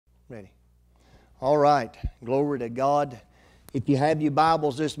Ready. All right. Glory to God. If you have your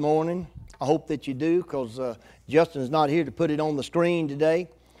Bibles this morning, I hope that you do, because Justin's not here to put it on the screen today.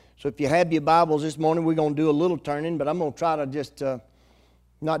 So if you have your Bibles this morning, we're going to do a little turning, but I'm going to try to just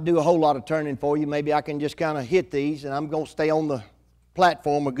not do a whole lot of turning for you. Maybe I can just kind of hit these, and I'm going to stay on the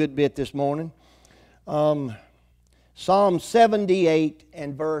platform a good bit this morning. Psalm 78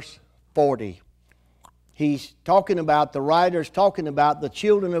 and verse 40. He's talking about, the writer's talking about the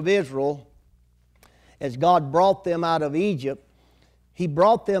children of Israel as God brought them out of Egypt. He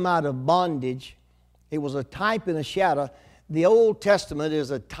brought them out of bondage. It was a type and a shadow. The Old Testament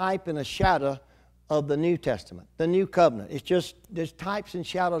is a type and a shadow of the New Testament, the New Covenant. It's just, there's types and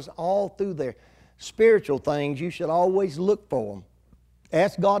shadows all through there. Spiritual things, you should always look for them.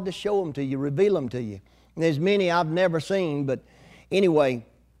 Ask God to show them to you, reveal them to you. And there's many I've never seen, but anyway,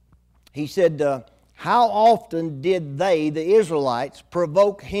 he said, how often did they, the Israelites,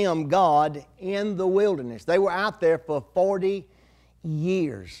 provoke him, God, in the wilderness? They were out there for 40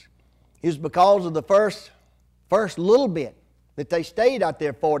 years. It was because of the first little bit that they stayed out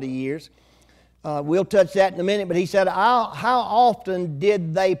there 40 years. We'll touch that in a minute, but he said, how often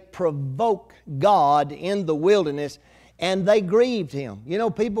did they provoke God in the wilderness, and they grieved him? You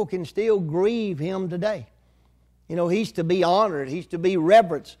know, people can still grieve him today. You know, he's to be honored, he's to be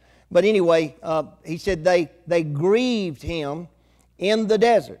reverenced. But anyway, he said they grieved him in the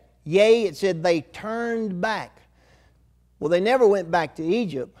desert. Yea, it said they turned back. Well, they never went back to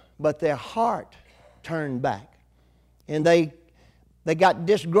Egypt, but their heart turned back. And they got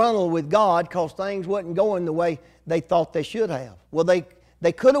disgruntled with God because things wasn't going the way they thought they should have. Well,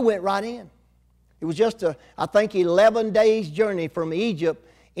 they could have went right in. It was just I think 11 days journey from Egypt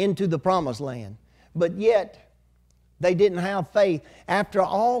into the promised land. But yet, they didn't have faith. After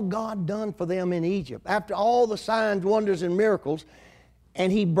all God done for them in Egypt, after all the signs, wonders, and miracles,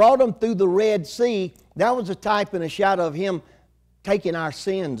 and He brought them through the Red Sea, that was a type and a shadow of Him taking our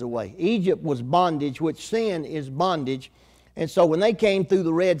sins away. Egypt was bondage, which sin is bondage. And so when they came through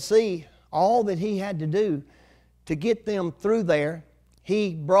the Red Sea, all that He had to do to get them through there,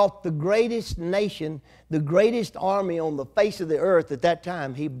 He brought the greatest nation, the greatest army on the face of the earth at that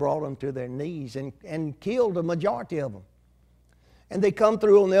time. He brought them to their knees and killed a majority of them. And they come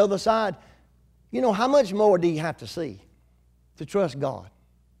through on the other side. You know, how much more do you have to see to trust God?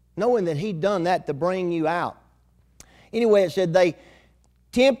 Knowing that He done that to bring you out. Anyway, it said they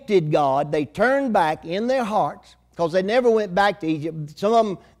tempted God. They turned back in their hearts, because they never went back to Egypt. Some of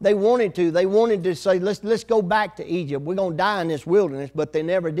them, they wanted to. They wanted to say, let's go back to Egypt. We're going to die in this wilderness. But they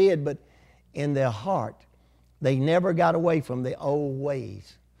never did. But in their heart, they never got away from the old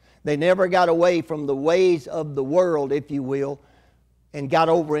ways. They never got away from the ways of the world, if you will, and got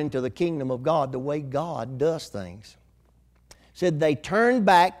over into the kingdom of God, the way God does things. It said they turned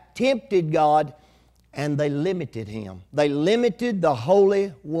back, tempted God, and they limited Him. They limited the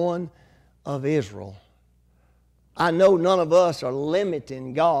Holy One of Israel. I know none of us are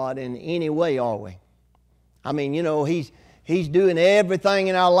limiting God in any way, are we? I mean, you know, He's doing everything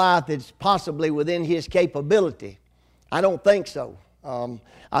in our life that's possibly within His capability. I don't think so.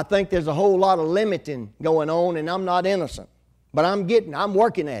 I think there's a whole lot of limiting going on, and I'm not innocent. But I'm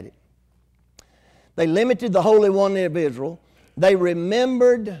working at it. They limited the Holy One of Israel. They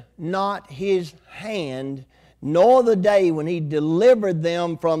remembered not His hand, nor the day when He delivered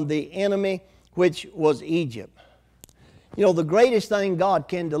them from the enemy, which was Egypt. You know, the greatest thing God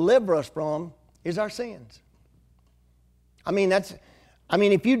can deliver us from is our sins. I mean,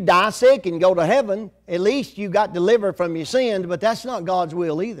 if you die sick and go to heaven, at least you got delivered from your sins, but that's not God's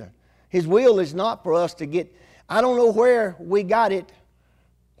will either. His will is not for us to get, I don't know where we got it,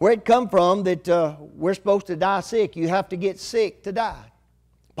 where it come from that we're supposed to die sick. You have to get sick to die.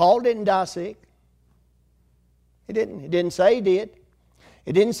 Paul didn't die sick. He didn't. It didn't say he did.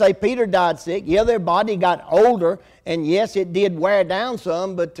 It didn't say Peter died sick. Yeah, their body got older, and yes, it did wear down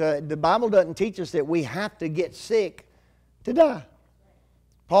some, but the Bible doesn't teach us that we have to get sick to die.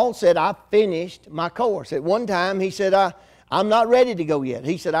 Paul said, I finished my course. At one time, he said, I'm not ready to go yet.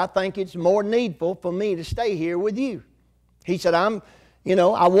 He said, I think it's more needful for me to stay here with you. He said, I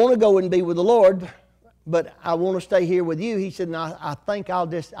want to go and be with the Lord, but I want to stay here with you. He said, no, I think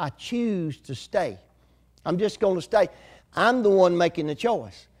I choose to stay. I'm just going to stay. I'm the one making the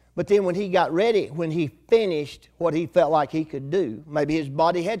choice. But then when he got ready, when he finished what he felt like he could do, maybe his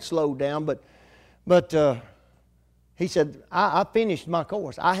body had slowed down, but he said, I finished my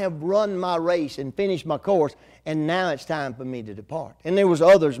course. I have run my race and finished my course, and now it's time for me to depart. And there was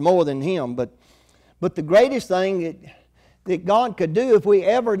others more than him, but the greatest thing that God could do, if we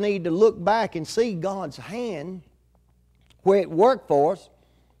ever need to look back and see God's hand where it worked for us,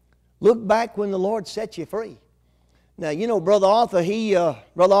 Look back when the Lord set you free. Now, you know, Brother Arthur,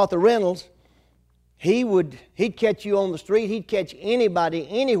 Brother Arthur Reynolds, he'd catch you on the street. He'd catch anybody,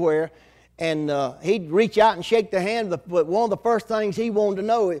 anywhere, and he'd reach out and shake the hand. But one of the first things he wanted to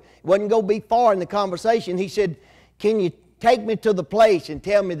know, it wasn't going to be far in the conversation. He said, can you take me to the place and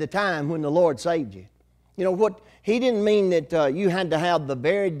tell me the time when the Lord saved you? You know what? He didn't mean that you had to have the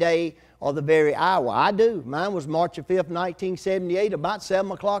very day or the very hour. I do. Mine was March the 5th, 1978, about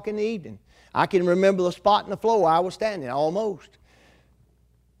 7 o'clock in the evening. I can remember the spot in the floor I was standing, almost.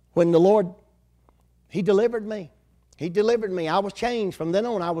 When the Lord, He delivered me. He delivered me. I was changed from then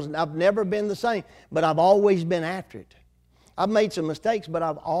on. I've never been the same, but I've always been after it. I've made some mistakes, but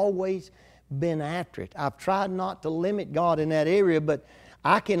I've always been after it. I've tried not to limit God in that area, but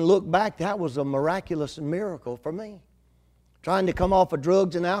I can look back. That was a miraculous miracle for me. Trying to come off of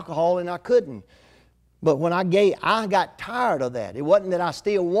drugs and alcohol, and I couldn't. But when I got tired of that. It wasn't that I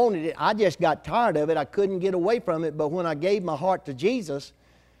still wanted it. I just got tired of it. I couldn't get away from it. But when I gave my heart to Jesus,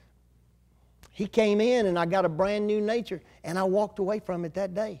 He came in and I got a brand new nature. And I walked away from it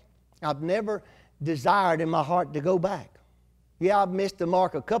that day. I've never desired in my heart to go back. Yeah, I've missed the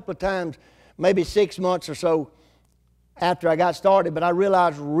mark a couple of times, maybe 6 months or so after I got started, but I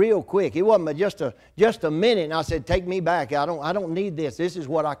realized real quick. It wasn't just a minute, and I said, take me back. I don't need this. This is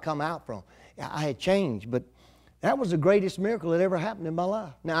what I come out from. I had changed, but that was the greatest miracle that ever happened in my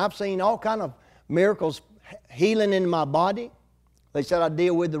life. Now, I've seen all kind of miracles, healing in my body. They said I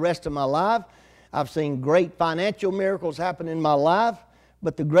deal with the rest of my life. I've seen great financial miracles happen in my life,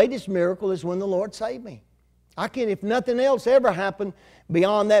 but the greatest miracle is when the Lord saved me. If nothing else ever happened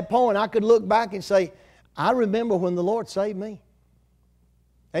beyond that point, I could look back and say, I remember when the Lord saved me.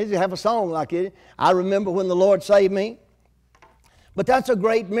 They used to have a song like it. I remember when the Lord saved me. But that's a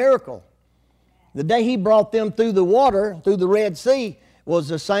great miracle. The day He brought them through the water, through the Red Sea, was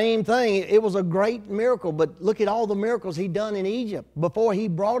the same thing. It was a great miracle. But look at all the miracles He'd done in Egypt before He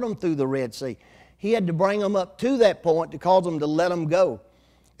brought them through the Red Sea. He had to bring them up to that point to cause them to let them go.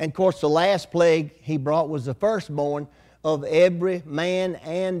 And of course, the last plague He brought was the firstborn of every man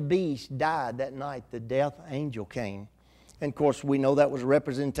and beast died that night. The death angel came. And of course, we know that was a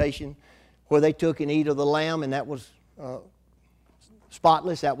representation where they took and eat of the lamb, and that was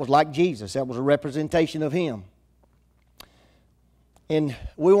spotless. That was like Jesus. That was a representation of Him. And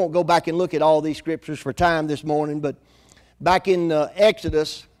we won't go back and look at all these scriptures for time this morning, but back in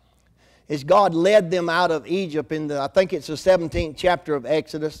Exodus, as God led them out of Egypt, I think it's the 17th chapter of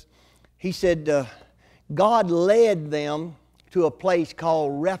Exodus, He said, God led them to a place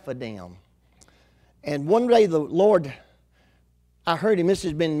called Rephidim. And one day the Lord, I heard Him, this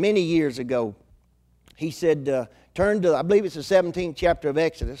has been many years ago. He said, turn to, I believe it's the 17th chapter of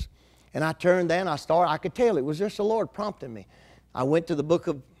Exodus. And I turned there and I could tell it was just the Lord prompting me. I went to the book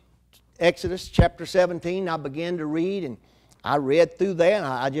of Exodus, chapter 17. I began to read, and I read through there, and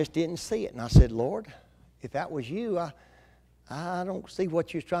I just didn't see it. And I said, Lord, if that was you, I don't see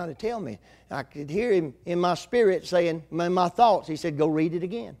what you're trying to tell me. I could hear Him in my spirit saying, in my thoughts, He said, go read it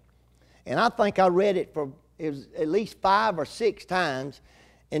again. And I think I read it was at least 5 or 6 times.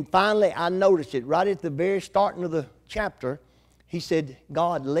 And finally, I noticed it right at the very starting of the chapter. He said,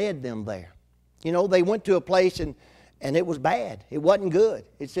 God led them there. You know, they went to a place and it was bad. It wasn't good.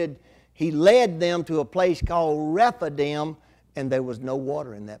 It said, He led them to a place called Rephidim, and there was no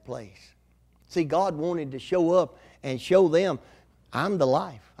water in that place. See, God wanted to show up and show them, I'm the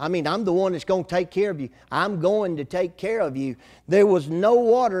life. I mean, I'm the one that's going to take care of you. I'm going to take care of you. There was no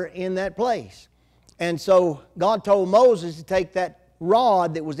water in that place. And so God told Moses to take that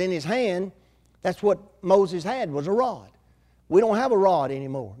rod that was in his hand. That's what Moses had, was a rod. We don't have a rod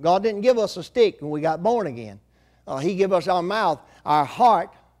anymore. God didn't give us a stick when we got born again. He gave us our mouth, our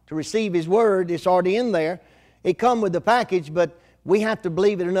heart to receive His Word. It's already in there. It come with the package, but we have to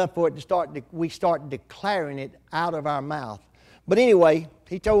believe it enough for it to we start declaring it out of our mouth. But anyway,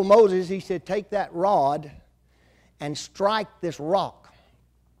 He told Moses, He said, take that rod and strike this rock,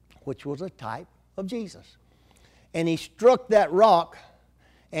 which was a type of Jesus. And He struck that rock,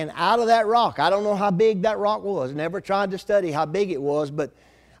 and out of that rock, I don't know how big that rock was. Never tried to study how big it was, but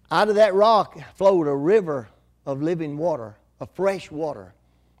out of that rock flowed a river of living water, of fresh water.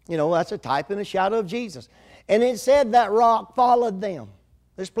 You know, that's a type and a shadow of Jesus. And it said that rock followed them.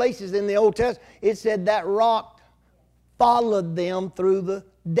 There's places in the Old Testament, it said that rock followed them through the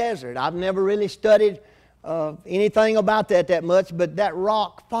desert. I've never really studied anything about that much, but that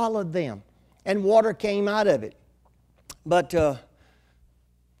rock followed them. And water came out of it. But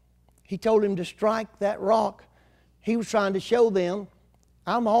He told him to strike that rock. He was trying to show them,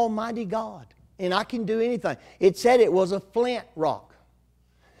 I'm Almighty God, and I can do anything. It said it was a flint rock.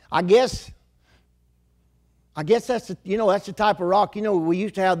 I guess that's that's the type of rock. We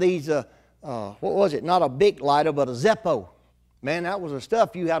used to have these. What was it? Not a Bic lighter, but a Zeppo. Man, that was the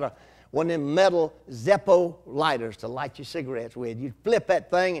stuff. You had one of them metal Zeppo lighters to light your cigarettes with. You'd flip that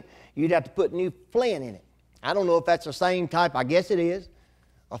thing, and you'd have to put new flint in it. I don't know if that's the same type. I guess it is.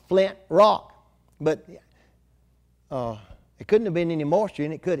 A flint rock. But it couldn't have been any moisture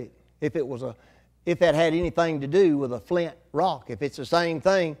in it, could it? If that had anything to do with a flint rock, if it's the same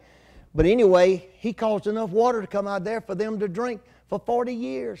thing. But anyway, he caused enough water to come out there for them to drink for 40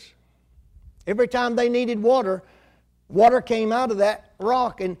 years. Every time they needed water, water came out of that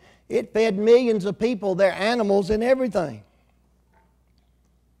rock, and it fed millions of people, their animals, and everything.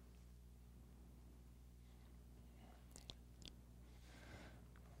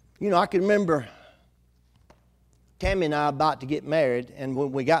 I can remember Tammy and I about to get married, and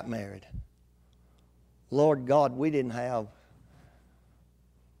when we got married, Lord God, we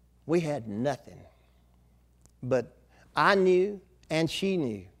had nothing. But I knew and she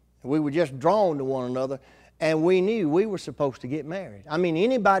knew. We were just drawn to one another, and we knew we were supposed to get married. I mean,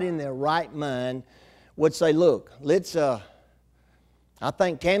 anybody in their right mind would say, look, let's, I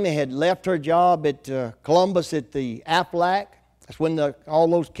think Tammy had left her job at Columbus at the Aflac. That's when all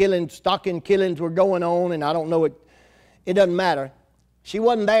those stocking killings were going on, and I don't know, it doesn't matter. She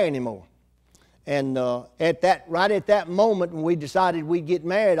wasn't there anymore. And right at that moment when we decided we'd get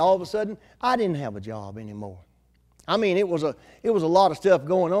married, all of a sudden, I didn't have a job anymore. I mean, it was a lot of stuff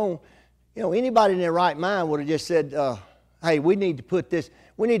going on. Anybody in their right mind would have just said, hey, we need to put this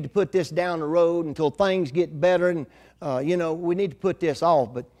down the road until things get better, and we need to put this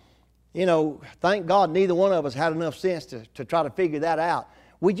off. But thank God neither one of us had enough sense to try to figure that out.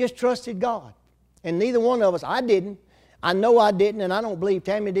 We just trusted God. And neither one of us, I didn't. I know I didn't, and I don't believe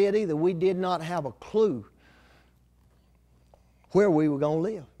Tammy did either. We did not have a clue where we were going to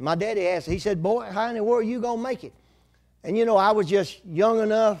live. My daddy asked, he said, boy, how in the world are you going to make it? And I was just young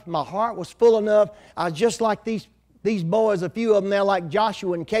enough. My heart was full enough. I was just like these boys, a few of them there, like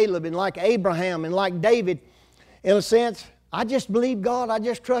Joshua and Caleb and like Abraham and like David. In a sense, I just believed God. I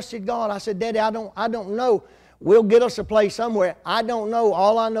just trusted God. I said, Daddy, I don't know. We'll get us a place somewhere. I don't know.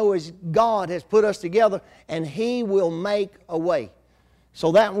 All I know is God has put us together, and He will make a way.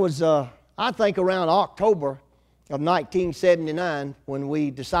 So that was, I think, around October of 1979 when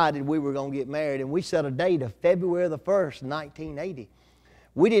we decided we were going to get married, and we set a date of February the 1st, 1980.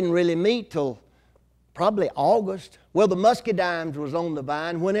 We didn't really meet till probably August. Well, the muscadines was on the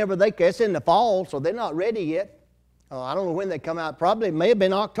vine whenever it's in the fall, so they're not ready yet. I don't know when they come out. Probably it may have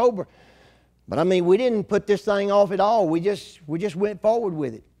been October. But I mean, we didn't put this thing off at all. We just went forward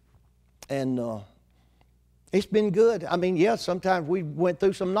with it. And it's been good. I mean, yes, sometimes we went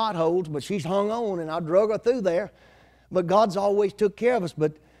through some knot holes, but she's hung on, and I drug her through there. But God's always took care of us.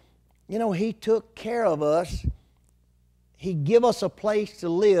 But, He took care of us. He gave us a place to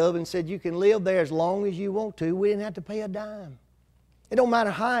live and said, you can live there as long as you want to. We didn't have to pay a dime. It don't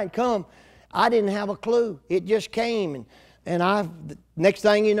matter how it come. I didn't have a clue. It just came. And next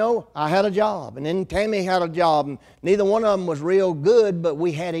thing you know, I had a job. And then Tammy had a job. And neither one of them was real good, but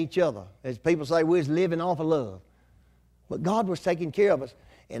we had each other. As people say, we was living off of love. But God was taking care of us.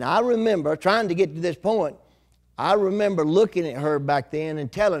 And I remember, trying to get to this point, I remember looking at her back then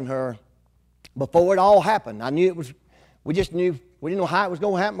and telling her, before it all happened, I knew it was, we just knew, we didn't know how it was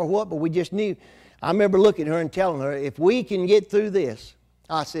going to happen or what, but we just knew. I remember looking at her and telling her, if we can get through this,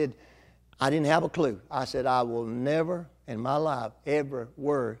 I said, I didn't have a clue. I said, I will never in my life ever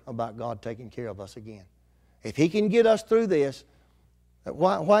worry about God taking care of us again. If He can get us through this,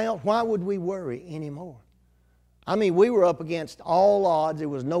 why would we worry anymore? I mean, we were up against all odds. There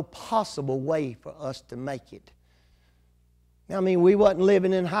was no possible way for us to make it. I mean, we wasn't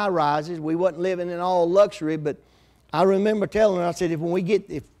living in high rises. We wasn't living in all luxury, but I remember telling her, I said, if we get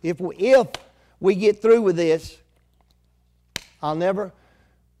through with this, I'll never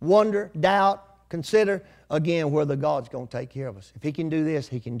wonder, doubt, consider again whether God's going to take care of us. If He can do this,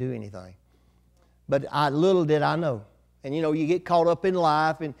 He can do anything. But little did I know. And you get caught up in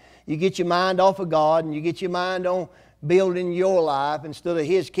life, and you get your mind off of God, and you get your mind on building your life instead of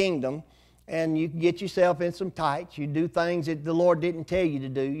His kingdom, and you get yourself in some tights. You do things that the Lord didn't tell you to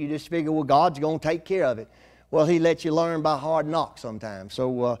do. You just figure, well, God's going to take care of it. Well, He lets you learn by hard knocks sometimes.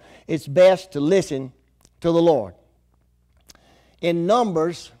 So it's best to listen to the Lord. In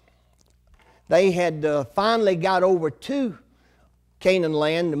Numbers, they had finally got over to Canaan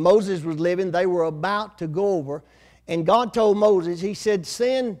land. Moses was living. They were about to go over. And God told Moses, He said,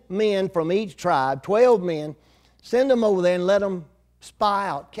 send men from each tribe, 12 men, send them over there and let them spy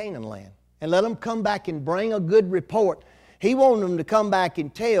out Canaan land. And let them come back and bring a good report. He wanted them to come back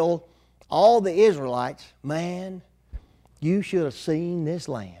and tell all the Israelites, man, you should have seen this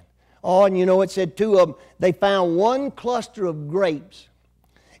land. Oh, and you know, it said two of them, they found one cluster of grapes.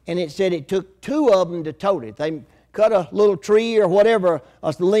 And it said it took two of them to tote it. They cut a little tree or whatever,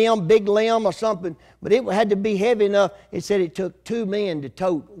 a limb, big limb or something, but it had to be heavy enough. It said it took two men to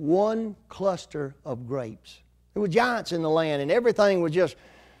tote one cluster of grapes. There were giants in the land, and everything was just,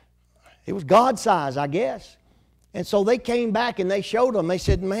 it was God-sized, I guess. And so they came back and they showed them. They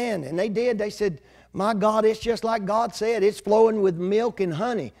said, man, and they did. They said, my God, it's just like God said. It's flowing with milk and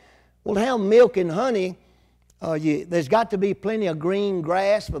honey. Well, to have milk and honey, there's got to be plenty of green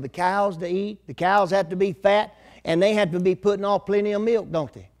grass for the cows to eat. The cows have to be fat, and they have to be putting off plenty of milk,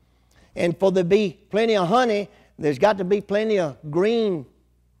 don't they? And for there to be plenty of honey, there's got to be plenty of green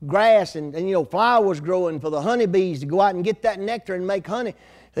grass and you know, flowers growing for the honeybees to go out and get that nectar and make honey.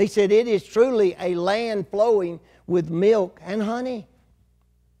 They said it is truly a land flowing with milk and honey.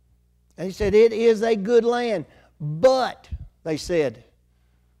 And he said it is a good land. But, they said,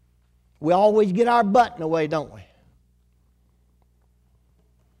 we always get our butt in the way, don't we?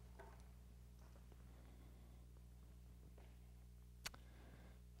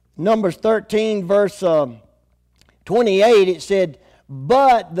 Numbers 13, verse 28, it said,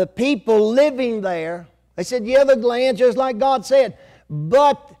 but the people living there, they said, yeah, the land just like God said,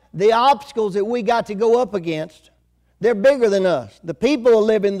 but the obstacles that we got to go up against, they're bigger than us. The people are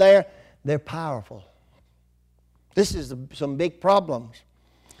living there, they're powerful. This is some big problems.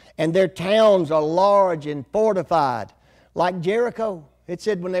 And their towns are large and fortified, like Jericho. It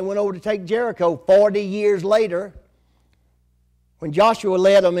said when they went over to take Jericho 40 years later, when Joshua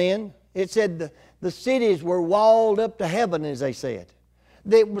led them in, it said the cities were walled up to heaven, as they said.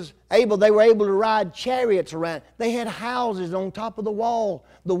 They were able to ride chariots around. They had houses on top of the wall.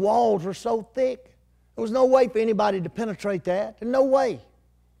 The walls were so thick. There was no way for anybody to penetrate that. No way.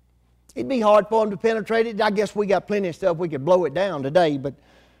 It'd be hard for them to penetrate it. I guess we got plenty of stuff we could blow it down today, but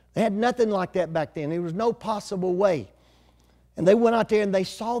they had nothing like that back then. There was no possible way. And they went out there and they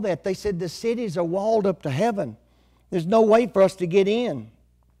saw that. They said the cities are walled up to heaven. There's no way for us to get in.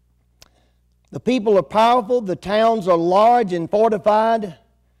 The people are powerful. The towns are large and fortified.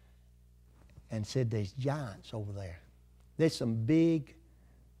 And said there's giants over there. There's some big,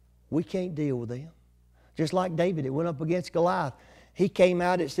 we can't deal with them. Just like David, it went up against Goliath. He came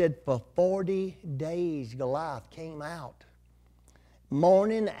out, it said, for 40 days Goliath came out.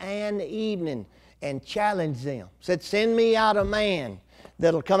 Morning and evening, and challenged them. Said, send me out a man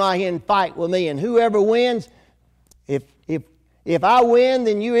that'll come out here and fight with me. And whoever wins, if I win,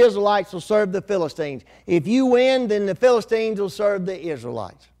 then you Israelites will serve the Philistines. If you win, then the Philistines will serve the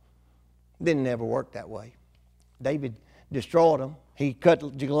Israelites. Didn't never work that way. David destroyed them. He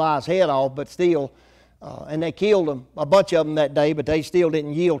cut Goliath's head off, but still, and they killed them, a bunch of them that day, but they still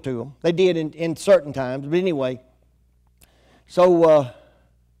didn't yield to them. They did in certain times, but anyway. So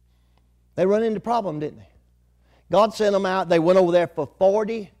they run into a problem, didn't they? God sent them out. They went over there for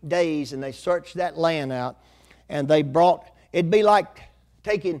 40 days, and they searched that land out, and they brought, it'd be like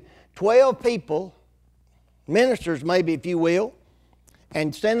taking 12 people, ministers maybe, if you will,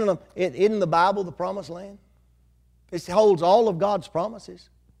 and sending them, isn't the Bible the promised land? It holds all of God's promises,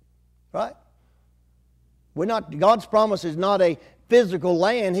 right? God's promise is not a physical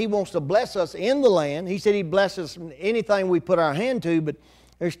land. He wants to bless us in the land. He said He'd bless us in anything we put our hand to, but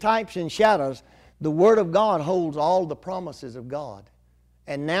there's types and shadows. The Word of God holds all the promises of God.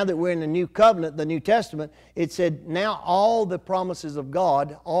 And now that we're in the New Covenant, the New Testament, it said now all the promises of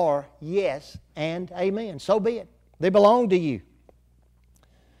God are yes and amen. So be it. They belong to you.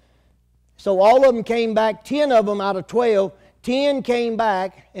 So all of them came back, 10 of them out of 12, 10 came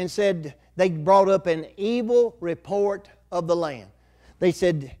back and said they brought up an evil report of the land. They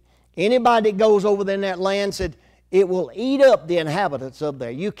said, anybody that goes over there in that land said, it will eat up the inhabitants of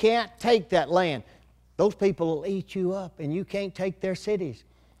there. You can't take that land. Those people will eat you up, and you can't take their cities.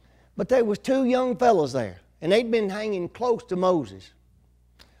 But there was 2 young fellows there, and they'd been hanging close to Moses.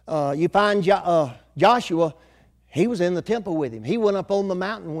 You find Joshua, he was in the temple with him. He went up on the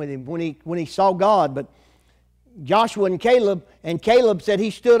mountain with him when he saw God. But Joshua and Caleb said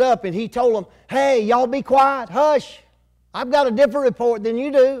he stood up and he told them, hey, y'all be quiet, hush. I've got a different report than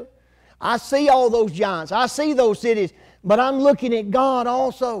you do. I see all those giants. I see those cities. But I'm looking at God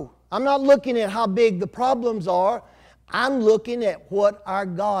also. I'm not looking at how big the problems are. I'm looking at what our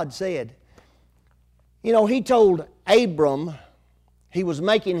God said. You know, He told Abram, He was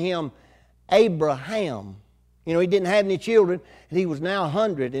making him Abraham. You know, he didn't have any children, and he was now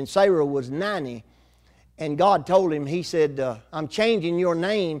 100, and Sarah was 90. And God told him, He said, I'm changing your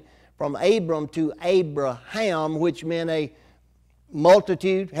name from Abram to Abraham, which meant a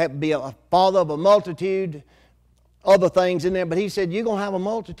multitude, have to be a father of a multitude, other things in there. But he said, you're going to have a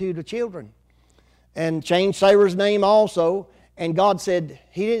multitude of children. And changed Sarah's name also. And God said,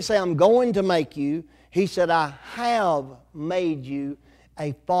 He didn't say, I'm going to make you. He said, I have made you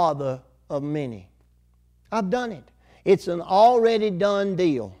a father of many. I've done it. It's an already done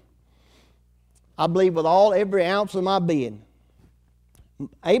deal. I believe with every ounce of my being.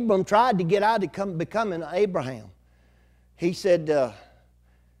 Abram tried to get out of becoming Abraham. He said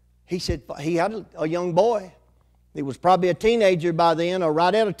he had a young boy. He was probably a teenager by then, or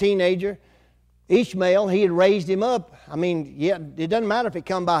right out a teenager. Ishmael, he had raised him up. I mean, yeah, it doesn't matter if it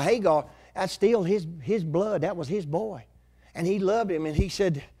come by Hagar. That's still his blood. That was his boy. And he loved him. And he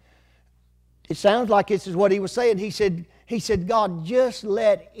said, it sounds like this is what he was saying. He said, God, just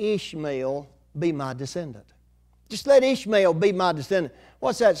let Ishmael be my descendant. Just let Ishmael be my descendant.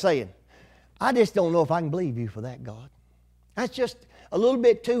 What's that saying? I just don't know if I can believe you for that, God. That's just a little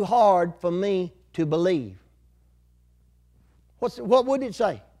bit too hard for me to believe. What would it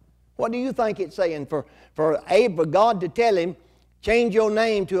say? What do you think it's saying for God to tell him, change your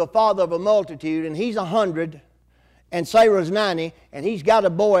name to a father of a multitude, and he's 100, and Sarah's 90, and he's got a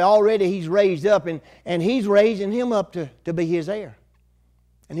boy already he's raised up, and he's raising him up to be his heir.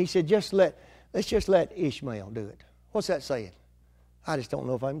 And he said, let's just let Ishmael do it. What's that saying? I just don't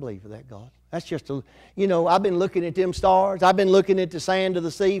know if I can believe for that, God. That's just I've been looking at them stars. I've been looking at the sand of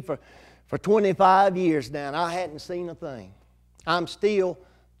the sea for 25 years now, and I hadn't seen a thing. I'm still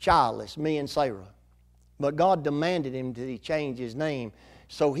childless, me and Sarah. But God demanded him that he change his name.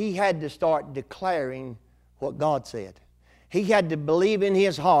 So he had to start declaring what God said. He had to believe in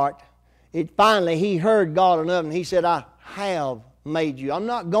his heart. Finally, he heard God enough, and he said, I have made you. I'm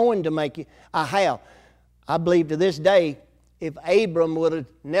not going to make you. I have. I believe to this day, if Abram would have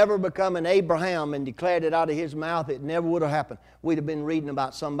never become an Abraham and declared it out of his mouth, it never would have happened. We'd have been reading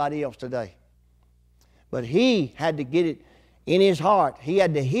about somebody else today. But he had to get it in his heart. He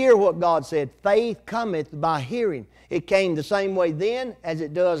had to hear what God said. Faith cometh by hearing. It came the same way then as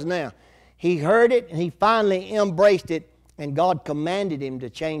it does now. He heard it and he finally embraced it, and God commanded him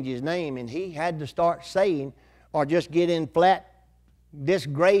to change his name, and he had to start saying, or just get in flat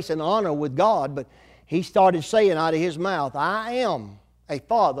disgrace and honor with God, but he started saying out of his mouth, I am a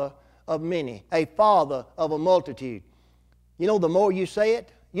father of many, a father of a multitude. You know, the more you say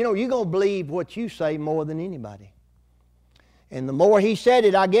it, you're going to believe what you say more than anybody. And the more he said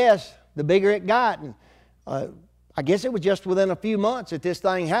it, I guess, the bigger it got. And I guess it was just within a few months that this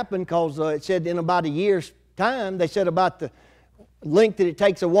thing happened, because it said in about a year's time, they said about the length that it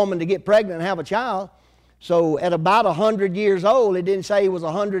takes a woman to get pregnant and have a child. So at about 100 years old, it didn't say he was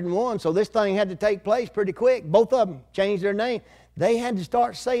 101, so this thing had to take place pretty quick. Both of them changed their name. They had to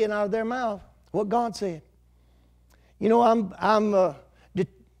start saying out of their mouth what God said. You know, I'm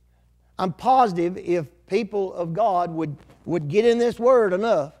positive if people of God would get in this Word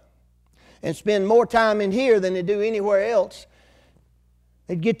enough and spend more time in here than they do anywhere else,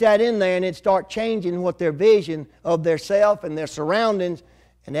 they'd get that in there and it'd start changing what their vision of their self and their surroundings,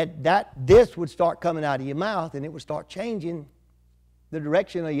 and this would start coming out of your mouth, and it would start changing the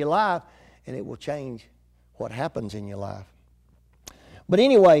direction of your life, and it will change what happens in your life. But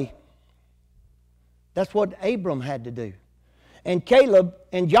anyway, that's what Abram had to do. And Caleb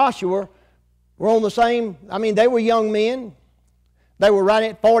and Joshua were on the same, they were young men. They were right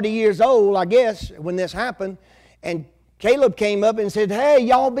at 40 years old, I guess, when this happened. And Caleb came up and said, hey,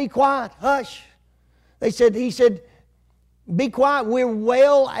 y'all be quiet, hush. He said, be quiet. We're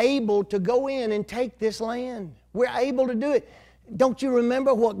well able to go in and take this land. We're able to do it. Don't you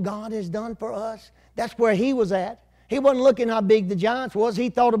remember what God has done for us? That's where he was at. He wasn't looking how big the giants was. He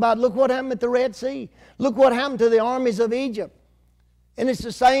thought about, look what happened at the Red Sea. Look what happened to the armies of Egypt. And it's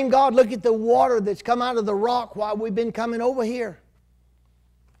the same God. Look at the water that's come out of the rock while we've been coming over here.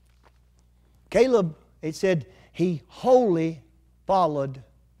 Caleb, it said, he wholly followed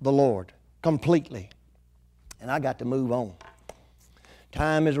the Lord completely. And I got to move on.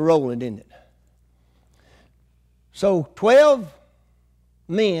 Time is rolling, isn't it? So 12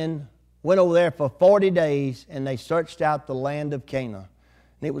 men went over there for 40 days, and they searched out the land of Canaan.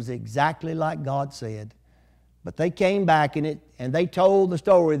 And it was exactly like God said. But they came back in it, and they told the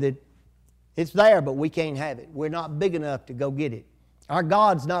story that it's there, but we can't have it. We're not big enough to go get it. Our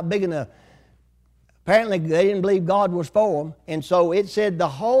God's not big enough. Apparently, they didn't believe God was for them. And so it said the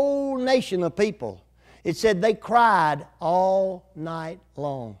whole nation of people, it said they cried all night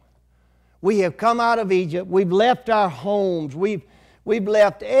long. We have come out of Egypt. We've left our homes. We've We've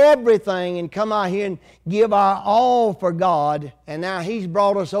left everything and come out here and give our all for God. And now He's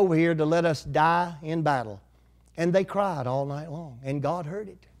brought us over here to let us die in battle. And they cried all night long. And God heard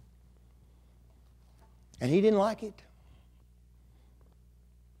it. And He didn't like it.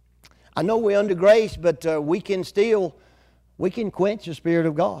 I know we're under grace, but we can quench the Spirit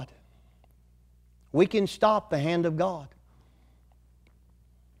of God. We can stop the hand of God.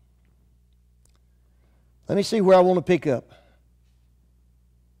 Let me see where I want to pick up.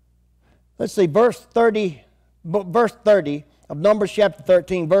 Let's see, verse 30 of Numbers chapter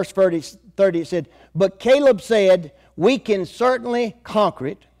 13, verse 30, it said, but Caleb said, we can certainly conquer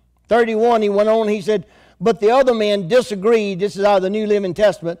it. 31, he went on, he said, but the other men disagreed. This is out of the New Living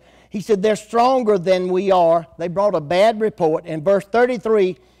Testament. He said, they're stronger than we are. They brought a bad report. In verse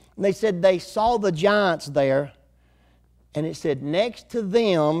 33, they said they saw the giants there. And it said, next to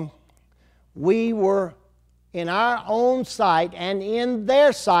them, we were in our own sight and in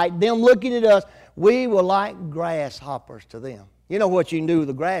their sight, them looking at us, we were like grasshoppers to them. You know what you can do with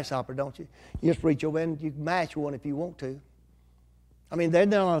a grasshopper, don't you? You just reach over and you can match one if you want to. I mean, they're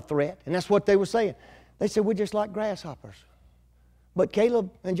not a threat. And that's what they were saying. They said, we're just like grasshoppers. But Caleb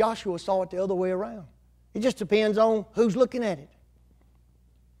and Joshua saw it the other way around. It just depends on who's looking at it.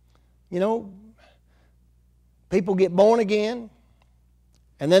 You know, people get born again,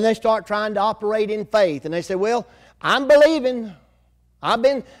 and then they start trying to operate in faith. And they say, well, I'm believing. I've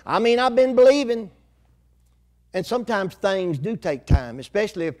been believing. And sometimes things do take time,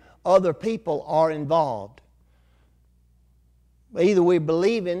 especially if other people are involved. Either we're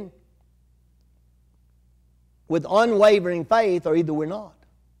believing with unwavering faith, or either we're not.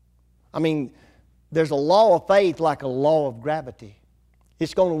 I mean, there's a law of faith like a law of gravity.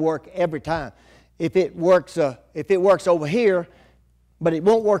 It's going to work every time. If it works over here, but it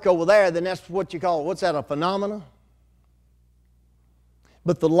won't work over there, then that's what you call, what's that, a phenomena?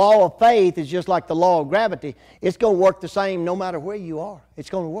 But the law of faith is just like the law of gravity. It's going to work the same no matter where you are. It's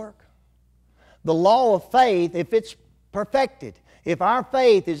going to work. The law of faith, if it's perfected, if our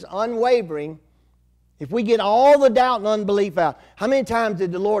faith is unwavering, if we get all the doubt and unbelief out, how many times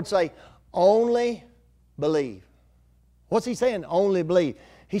did the Lord say, only believe? What's He saying? Only believe.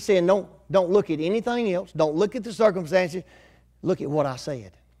 He's saying, don't look at anything else. Don't look at the circumstances. Look at what I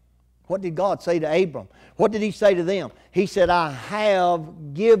said. What did God say to Abram? What did He say to them? He said, I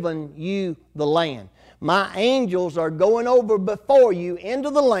have given you the land. My angels are going over before you into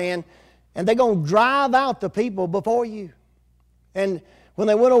the land, and they're going to drive out the people before you. And when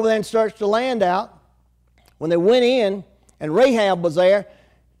they went over there and searched the land out, when they went in, and Rahab was there,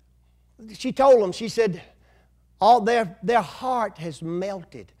 she told them, she said, all their heart has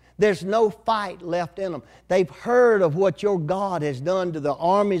melted. There's no fight left in them. They've heard of what your God has done to the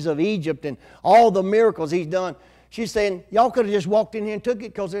armies of Egypt and all the miracles He's done. She's saying, y'all could have just walked in here and took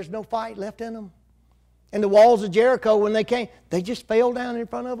it because there's no fight left in them. And the walls of Jericho, when they came, they just fell down in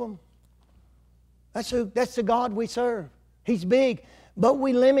front of them. That's the God we serve. He's big, but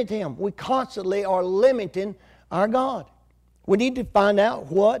we limit Him. We constantly are limiting our God. We need to find out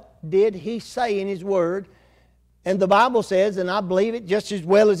what did He say in His Word. And the Bible says, and I believe it just as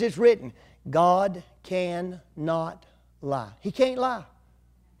well as it's written, God cannot lie. He can't lie.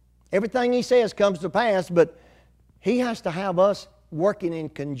 Everything He says comes to pass, but He has to have us working in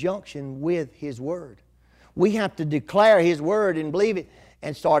conjunction with His Word. We have to declare His Word and believe it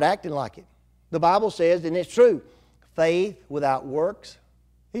and start acting like it. The Bible says, and it's true, faith without works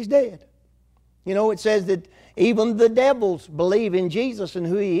is dead. You know, it says that even the devils believe in Jesus and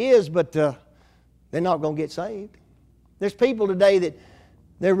who He is, but they're not going to get saved. There's people today that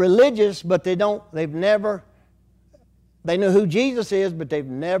they're religious, but they know who Jesus is, but they've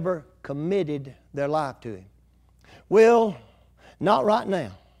never committed their life to Him. Well, not right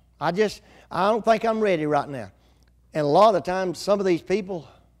now. I don't think I'm ready right now. And a lot of times, some of these people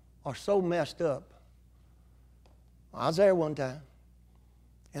are so messed up. I was there one time,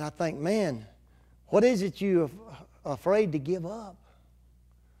 and I think, man, what is it you're afraid to give up?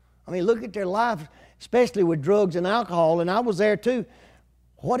 I mean, look at their life, especially with drugs and alcohol, and I was there too.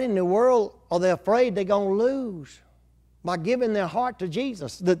 What in the world are they afraid they're going to lose by giving their heart to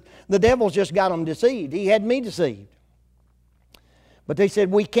Jesus? The devil's just got them deceived. He had me deceived. But they said,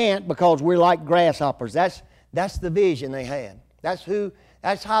 we can't because we're like grasshoppers. That's the vision they had.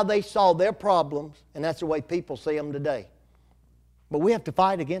 That's how they saw their problems, and that's the way people see them today. But we have to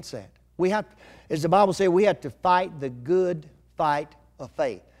fight against that. As the Bible says, we have to fight the good fight of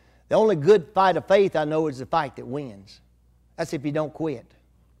faith. The only good fight of faith I know is the fight that wins. That's if you don't quit.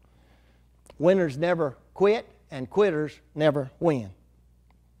 Winners never quit, and quitters never win.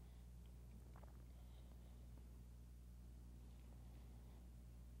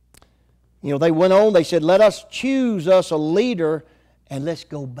 They went on, they said, let us choose us a leader and let's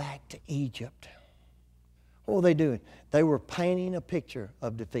go back to Egypt. What were they doing? They were painting a picture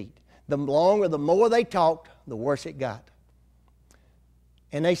of defeat. The more they talked, the worse it got.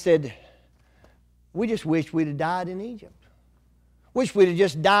 And they said, we just wish we'd have died in Egypt. Wish we'd have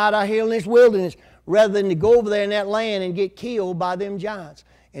just died out here in this wilderness rather than to go over there in that land and get killed by them giants.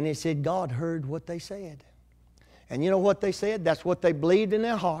 And they said God heard what they said. And you know what they said? That's what they believed in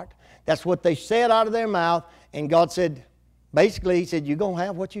their heart. That's what they said out of their mouth. And God said, basically, He said, you're going to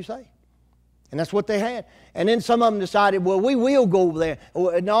have what you say. And that's what they had. And then some of them decided, well, we will go over there.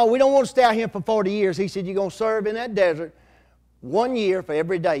 No, we don't want to stay out here for 40 years. He said, you're going to serve in that desert 1 year for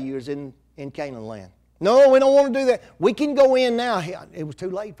every day you was in Canaan land. No, we don't want to do that. We can go in now. It was too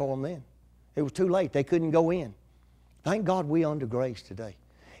late for them then. It was too late. They couldn't go in. Thank God we under grace today.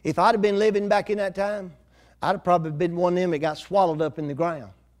 If I'd have been living back in that time, I'd have probably been one of them that got swallowed up in the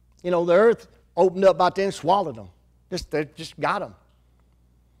ground. The earth opened up out there and swallowed them. Just got them.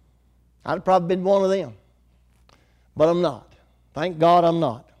 I'd have probably been one of them. But I'm not. Thank God I'm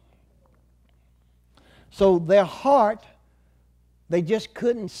not. So their heart, they just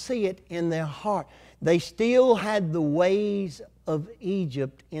couldn't see it in their heart. They still had the ways of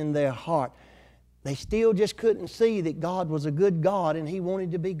Egypt in their heart. They still just couldn't see that God was a good God and He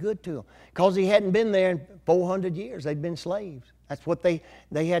wanted to be good to them. Because He hadn't been there in 400 years. They'd been slaves. That's what they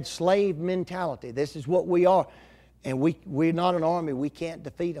had, slave mentality. This is what we are. And we're not an army. We can't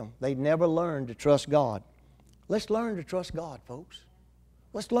defeat them. They never learned to trust God. Let's learn to trust God, folks.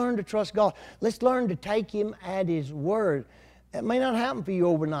 Let's learn to trust God. Let's learn to take Him at His word. It may not happen for you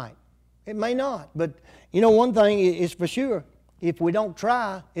overnight. It may not. But one thing is for sure. If we don't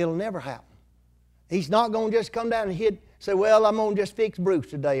try, it'll never happen. He's not going to just come down and say, well, I'm going to just fix Bruce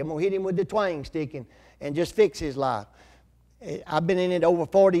today. I'm going to hit him with the twang stick and just fix his life. I've been in it over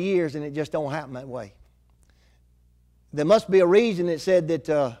 40 years and it just don't happen that way. There must be a reason it said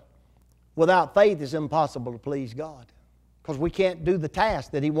that without faith it's impossible to please God. Because we can't do the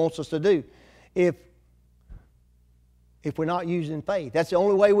task that He wants us to do if we're not using faith. That's the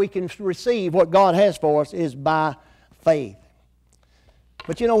only way we can receive what God has for us is by faith.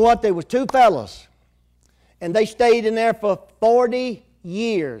 But you know what? There was two fellas, and they stayed in there for 40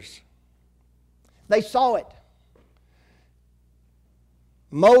 years. They saw it.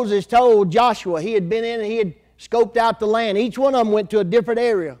 Moses told Joshua, he had been in and he had scoped out the land. Each one of them went to a different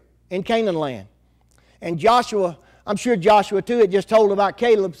area in Canaan land. And Joshua, I'm sure Joshua too, had just told about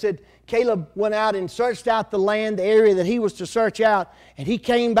Caleb, said Caleb went out and searched out the land, the area that he was to search out, and he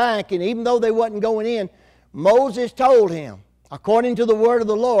came back, and even though they wasn't going in, Moses told him, according to the word of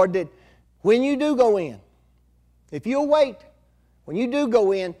the Lord, that when you do go in, if you'll wait, when you do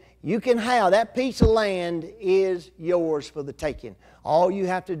go in, you can have that piece of land is yours for the taking. All you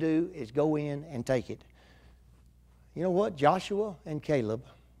have to do is go in and take it. You know what? Joshua and Caleb,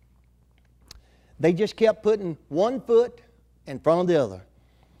 they just kept putting one foot in front of the other.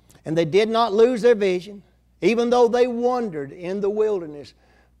 And they did not lose their vision, even though they wandered in the wilderness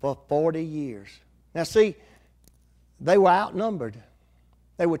for 40 years. Now see, they were outnumbered.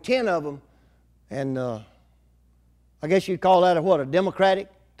 There were 10 of them, and I guess you'd call that a Democratic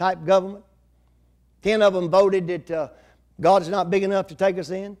type government. 10 of them voted that God is not big enough to take us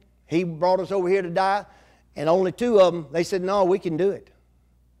in. He brought us over here to die. And only 2 of them, they said, no, we can do it.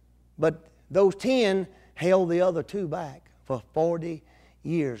 But those 10 held the other 2 back for 40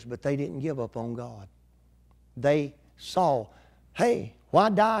 years, but they didn't give up on God. They saw, hey, why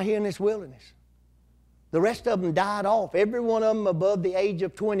die here in this wilderness? The rest of them died off. Every one of them above the age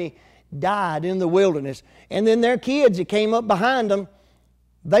of 20 died in the wilderness. And then their kids that came up behind them,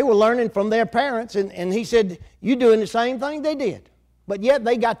 they were learning from their parents. And he said, you're doing the same thing they did. But yet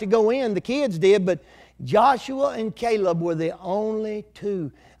they got to go in, the kids did, but Joshua and Caleb were the only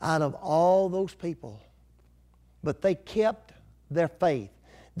 2 out of all those people. But they kept their faith.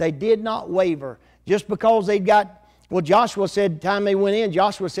 They did not waver. Just because they got, well, Joshua said, time they went in,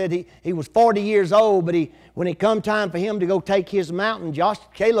 Joshua said he was 40 years old, but when it come time for him to go take his mountain,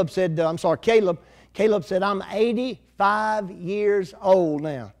 Caleb said, I'm 85 years old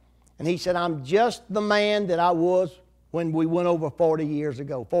now. And he said, I'm just the man that I was when we went over 40 years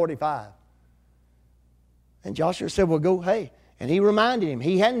ago, 45. And Joshua said, well, go, hey. And he reminded him.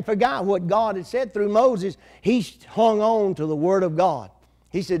 He hadn't forgot what God had said through Moses. He hung on to the Word of God.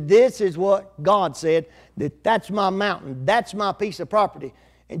 He said, this is what God said, that's my mountain. That's my piece of property.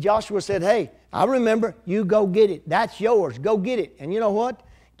 And Joshua said, hey, I remember. You go get it. That's yours. Go get it. And you know what?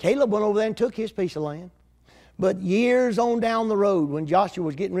 Caleb went over there and took his piece of land. But years on down the road, when Joshua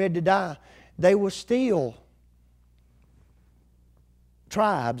was getting ready to die, they were still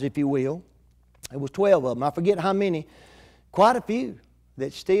tribes, if you will, It was 12 of them. I forget how many. Quite a few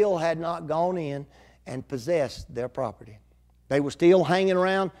that still had not gone in and possessed their property. They were still hanging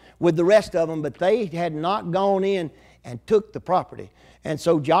around with the rest of them, but they had not gone in and took the property. And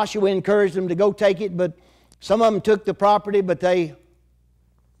so Joshua encouraged them to go take it, but some of them took the property, but they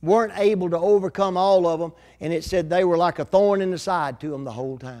weren't able to overcome all of them. And it said they were like a thorn in the side to them the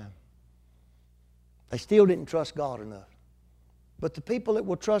whole time. They still didn't trust God enough. But the people that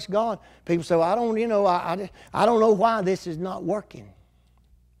will trust God, people say, well, I don't know why this is not working.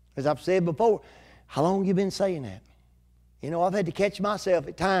 As I've said before, how long have you been saying that? I've had to catch myself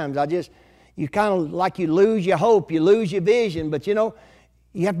at times. You kind of like you lose your hope, you lose your vision, but you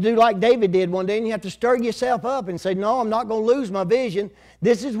have to do like David did one day, and you have to stir yourself up and say, no, I'm not going to lose my vision.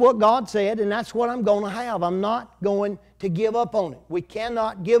 This is what God said, and that's what I'm going to have. I'm not going to give up on it. We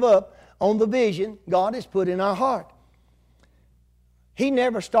cannot give up on the vision God has put in our heart. He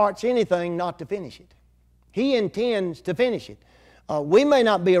never starts anything not to finish it. He intends to finish it. We may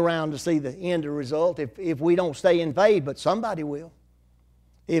not be around to see the end result if we don't stay in faith, but somebody will.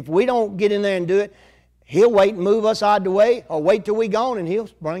 If we don't get in there and do it, He'll wait and move us out of the way, or wait till we're gone and He'll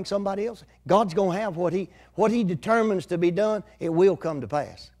bring somebody else. God's going to have what He determines to be done, it will come to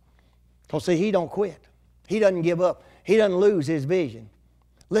pass. Because see, He don't quit. He doesn't give up. He doesn't lose His vision.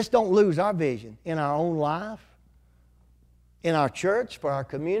 Let's don't lose our vision in our own life, in our church, for our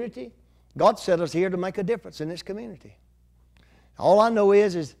community. God set us here to make a difference in this community. All I know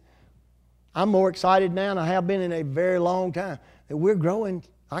is I'm more excited now than I have been in a very long time. That we're growing.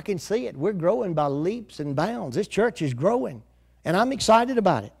 I can see it. We're growing by leaps and bounds. This church is growing. And I'm excited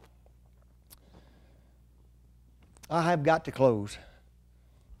about it. I have got to close.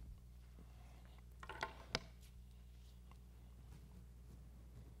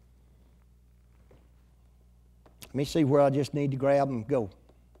 Let me see where I just need to grab and go.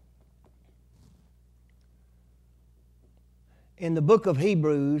 In the book of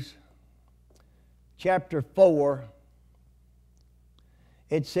Hebrews, chapter 4,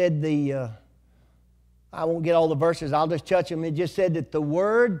 it said I won't get all the verses, I'll just touch them. It just said that the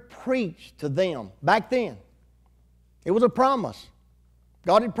word preached to them. Back then, it was a promise.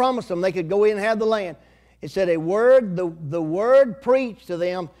 God had promised them they could go in and have the land. It said the word preached to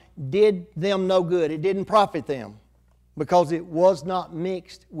them did them no good. It didn't profit them because it was not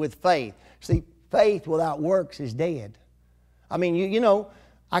mixed with faith. See, faith without works is dead. I mean,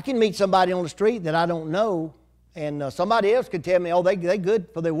 I can meet somebody on the street that I don't know, and somebody else could tell me, oh, they're good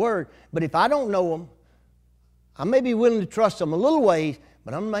for their word. But if I don't know them, I may be willing to trust them a little ways,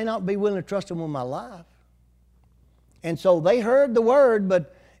 but I may not be willing to trust them with my life. And so they heard the word,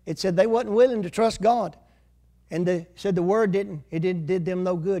 but it said they wasn't willing to trust God. And they said the word did them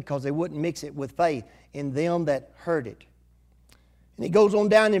no good because they wouldn't mix it with faith in them that heard it. And it goes on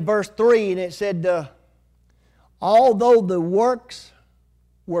down in verse 3, and it said, although the works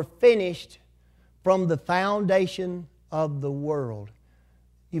were finished from the foundation of the world.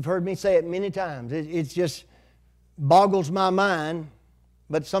 You've heard me say it many times. It just boggles my mind,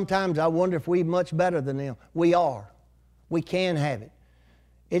 but sometimes I wonder if we're much better than them. We are. We can have it.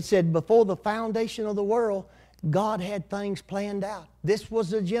 It said before the foundation of the world, God had things planned out. This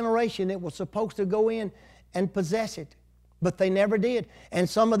was a generation that was supposed to go in and possess it. But they never did. And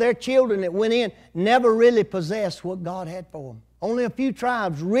some of their children that went in never really possessed what God had for them. Only a few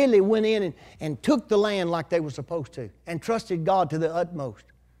tribes really went in and took the land like they were supposed to and trusted God to the utmost.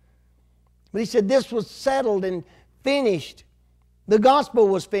 But he said this was settled and finished. The gospel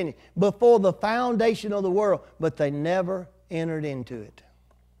was finished before the foundation of the world, but they never entered into it.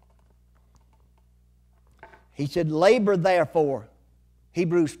 He said, labor therefore.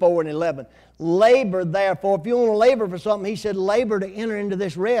 Hebrews 4 and 11. Labor therefore. If you want to labor for something, he said, labor to enter into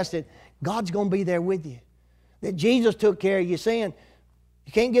this rest that God's going to be there with you. That Jesus took care of your sin.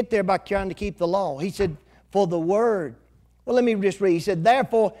 You can't get there by trying to keep the law. He said, for the word. Well, let me just read. He said,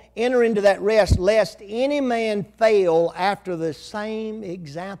 therefore, enter into that rest, lest any man fail after the same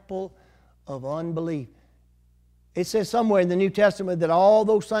example of unbelief. It says somewhere in the New Testament that all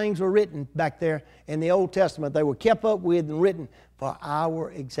those things were written back there in the Old Testament. They were kept up with and written for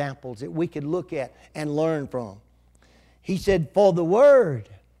our examples that we could look at and learn from. He said, for the Word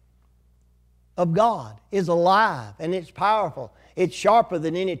of God is alive and it's powerful. It's sharper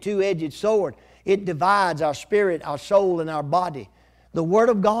than any two-edged sword. It divides our spirit, our soul, and our body. The Word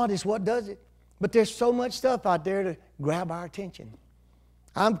of God is what does it. But there's so much stuff out there to grab our attention.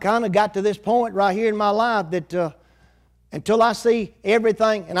 I've kind of got to this point right here in my life that until I see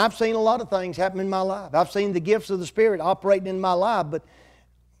everything, and I've seen a lot of things happen in my life. I've seen the gifts of the Spirit operating in my life, but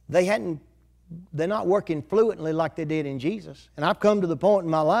they're not working fluently like they did in Jesus. And I've come to the point in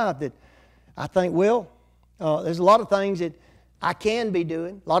my life that I think, well, there's a lot of things that I can be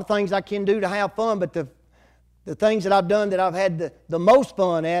doing, a lot of things I can do to have fun, but the things that I've done that I've had the most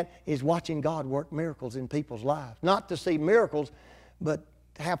fun at is watching God work miracles in people's lives. Not to see miracles, but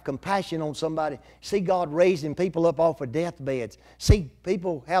to have compassion on somebody. See God raising people up off of deathbeds. See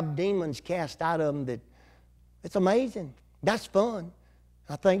people have demons cast out of them. It's amazing. That's fun.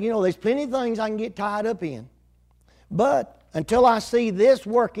 I think, there's plenty of things I can get tied up in. But until I see this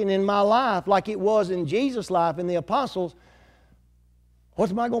working in my life like it was in Jesus' life and the apostles, what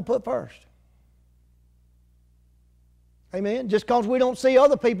am I going to put first? Amen? Just because we don't see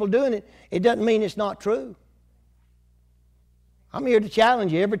other people doing it, it doesn't mean it's not true. I'm here to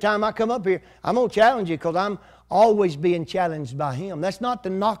challenge you. Every time I come up here, I'm going to challenge you because I'm always being challenged by Him. That's not to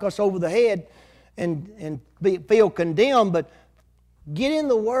knock us over the head and feel condemned, but get in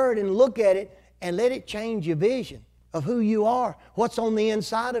the Word and look at it and let it change your vision of who you are, what's on the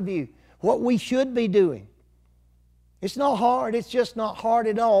inside of you, what we should be doing. It's not hard. It's just not hard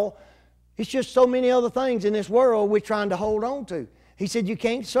at all. It's just so many other things in this world we're trying to hold on to. He said you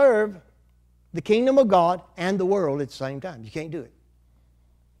can't serve the kingdom of God and the world at the same time. You can't do it.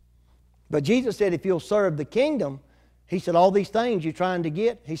 But Jesus said if you'll serve the kingdom, He said all these things you're trying to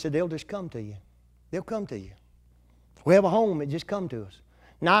get, He said they'll just come to you. They'll come to you. We have a home, it just come to us.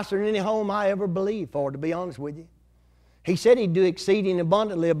 Nicer than any home I ever believed for, to be honest with you. He said He'd do exceeding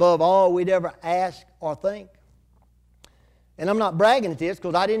abundantly above all we'd ever ask or think. And I'm not bragging at this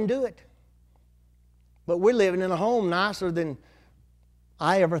because I didn't do it. But we're living in a home nicer than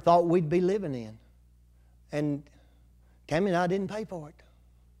I ever thought we'd be living in. And Tammy and I didn't pay for it.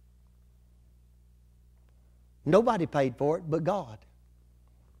 Nobody paid for it but God.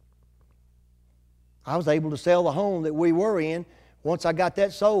 I was able to sell the home that we were in. Once I got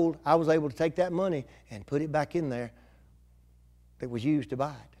that sold, I was able to take that money and put it back in there that was used to buy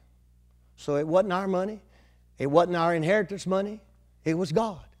it. So it wasn't our money. It wasn't our inheritance money. It was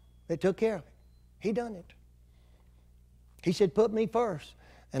God that took care of it. He done it. He said, put me first.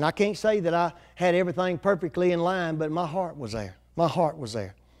 And I can't say that I had everything perfectly in line, but my heart was there. My heart was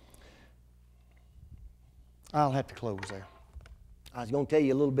there. I'll have to close there. I was going to tell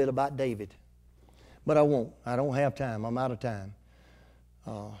you a little bit about David, but I won't. I don't have time. I'm out of time.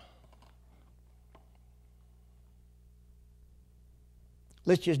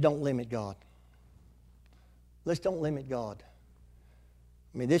 Let's just don't limit God. Let's don't limit God.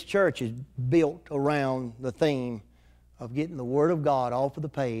 I mean, this church is built around the theme of getting the Word of God off of the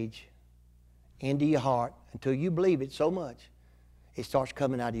page into your heart until you believe it so much, it starts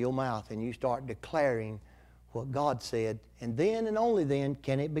coming out of your mouth and you start declaring what God said. And then and only then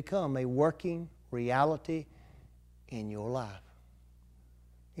can it become a working reality in your life.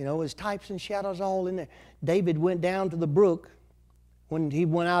 There's types and shadows all in there. David went down to the brook when he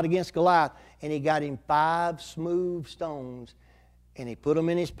went out against Goliath and he got him 5 smooth stones and he put them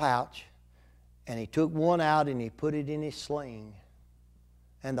in his pouch and he took one out and he put it in his sling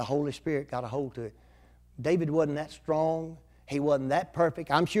and the Holy Spirit got a hold to it. David wasn't that strong. He wasn't that perfect.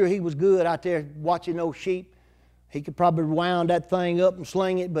 I'm sure he was good out there watching those sheep. He could probably wound that thing up and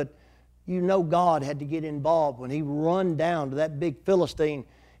sling it, but God had to get involved. When he run down to that big Philistine,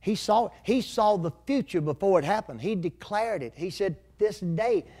 he saw the future before it happened. He declared it. He said, this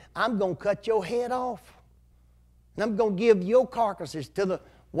day I'm going to cut your head off. And I'm going to give your carcasses to the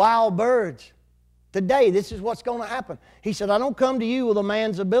wild birds. Today, this is what's going to happen. He said, I don't come to you with a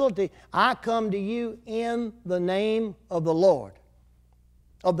man's ability. I come to you in the name of the Lord,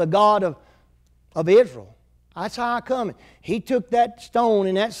 of the God of Israel. That's how I come. He took that stone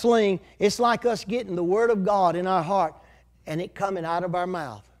and that sling. It's like us getting the Word of God in our heart and it coming out of our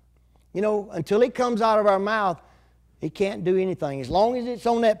mouth. Until it comes out of our mouth, it can't do anything. As long as it's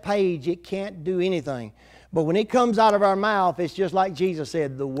on that page, it can't do anything. But when it comes out of our mouth, it's just like Jesus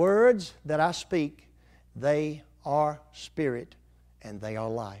said, the words that I speak, they are spirit and they are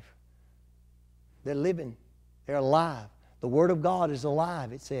life. They're living. They're alive. The Word of God is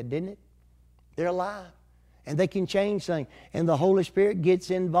alive, it said, didn't it? They're alive. And they can change things. And the Holy Spirit gets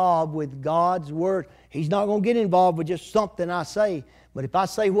involved with God's Word. He's not going to get involved with just something I say. But if I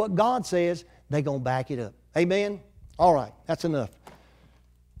say what God says, they're going to back it up. Amen? All right, that's enough.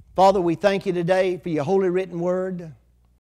 Father, we thank you today for your holy written word.